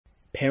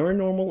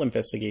paranormal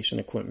investigation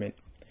equipment.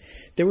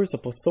 There is a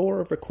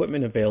plethora of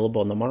equipment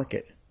available on the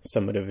market.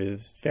 Some of it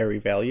is very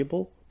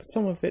valuable, but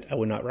some of it I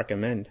would not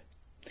recommend.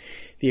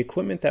 The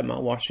equipment that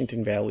Mount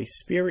Washington Valley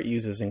Spirit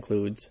uses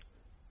includes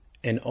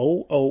an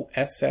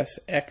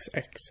OOSSXX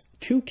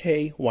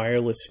 2K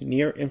wireless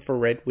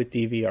near-infrared with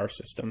DVR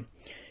system.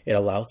 It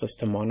allows us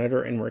to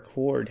monitor and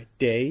record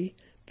day,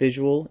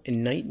 visual,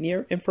 and night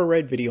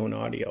near-infrared video and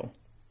audio.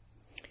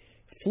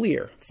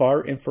 FLIR,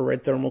 Far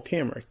Infrared Thermal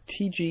Camera,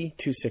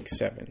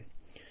 TG267.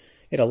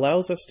 It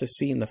allows us to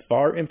see in the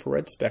far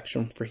infrared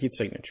spectrum for heat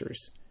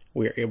signatures.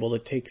 We are able to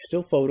take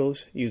still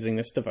photos using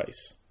this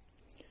device.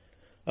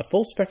 A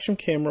full spectrum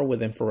camera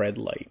with infrared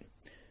light.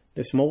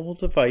 This mobile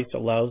device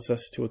allows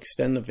us to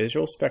extend the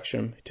visual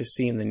spectrum to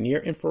see in the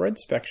near-infrared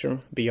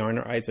spectrum beyond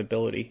our eyes'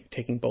 ability,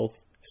 taking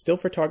both still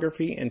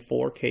photography and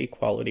 4K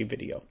quality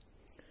video.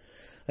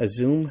 A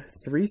Zoom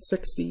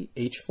 360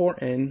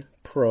 H4n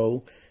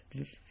Pro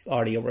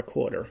audio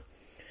recorder.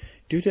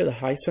 Due to the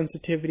high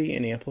sensitivity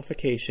and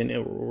amplification,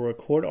 it will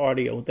record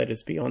audio that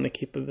is beyond the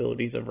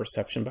capabilities of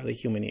reception by the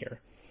human ear.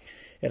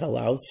 It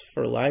allows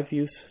for live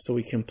use, so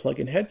we can plug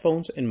in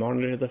headphones and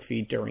monitor the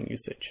feed during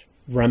usage.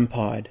 REM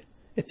Pod.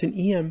 It's an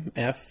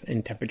EMF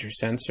and temperature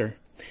sensor.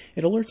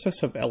 It alerts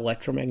us of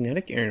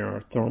electromagnetic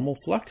and thermal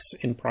flux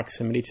in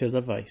proximity to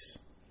the device.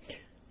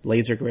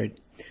 Laser Grid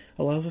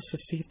allows us to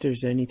see if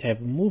there's any type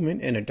of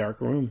movement in a dark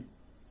room.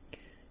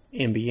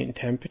 Ambient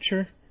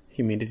temperature,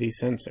 humidity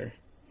sensor.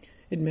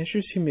 It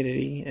measures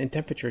humidity and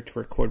temperature to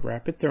record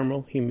rapid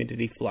thermal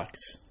humidity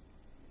flux.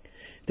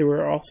 There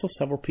are also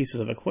several pieces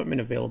of equipment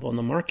available on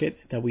the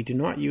market that we do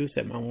not use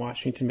at Mount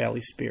Washington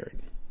Valley Spirit.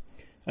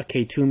 A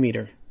K2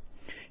 meter.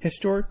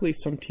 Historically,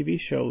 some TV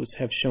shows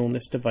have shown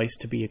this device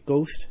to be a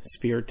ghost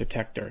spirit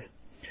detector.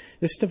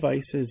 This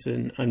device is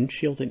an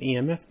unshielded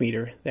EMF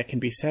meter that can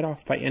be set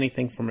off by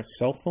anything from a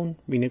cell phone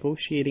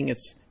renegotiating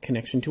its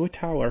connection to a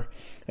tower,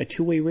 a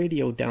two-way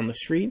radio down the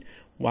street,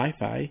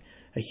 Wi-Fi,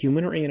 a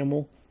human or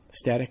animal,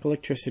 static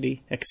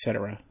electricity,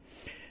 etc.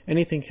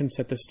 Anything can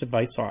set this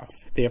device off,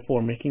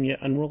 therefore making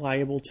it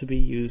unreliable to be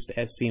used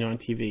as seen on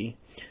TV.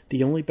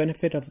 The only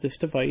benefit of this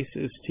device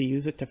is to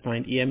use it to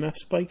find EMF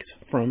spikes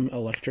from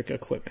electric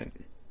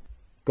equipment.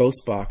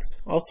 Ghost Box,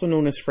 also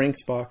known as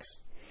Frank's Box.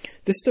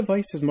 This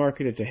device is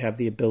marketed to have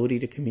the ability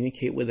to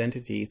communicate with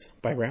entities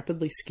by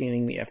rapidly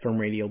scanning the FM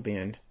radio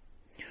band.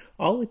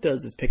 All it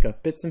does is pick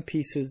up bits and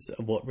pieces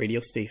of what radio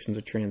stations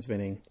are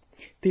transmitting.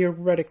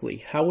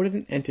 Theoretically, how would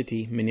an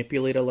entity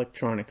manipulate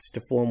electronics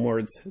to form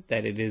words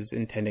that it is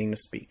intending to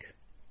speak?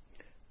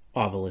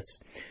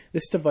 Ovilus.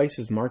 This device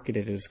is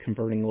marketed as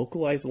converting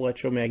localized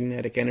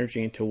electromagnetic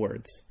energy into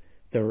words.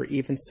 There are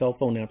even cell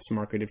phone apps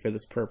marketed for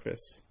this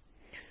purpose.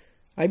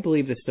 I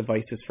believe this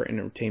device is for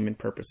entertainment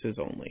purposes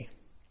only.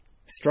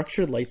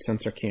 Structured Light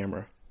Sensor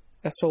Camera,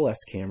 SLS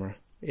camera,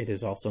 it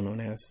is also known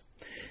as.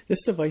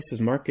 This device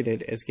is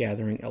marketed as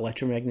gathering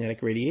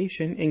electromagnetic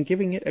radiation and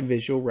giving it a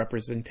visual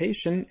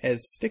representation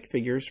as stick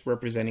figures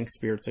representing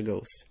spirits or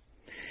ghosts.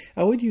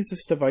 I would use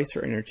this device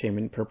for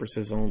entertainment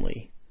purposes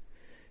only.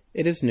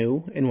 It is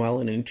new, and while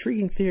an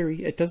intriguing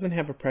theory, it doesn't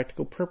have a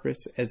practical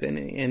purpose as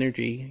any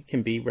energy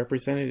can be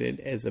represented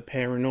as a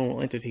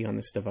paranormal entity on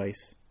this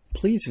device.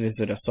 Please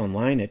visit us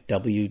online at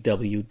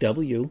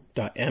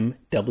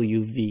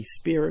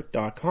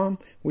www.mwvspirit.com,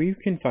 where you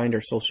can find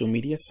our social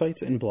media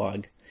sites and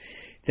blog.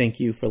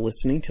 Thank you for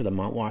listening to the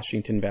Mount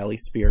Washington Valley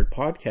Spirit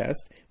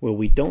Podcast, where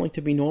we don't like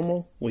to be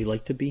normal, we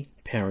like to be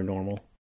paranormal.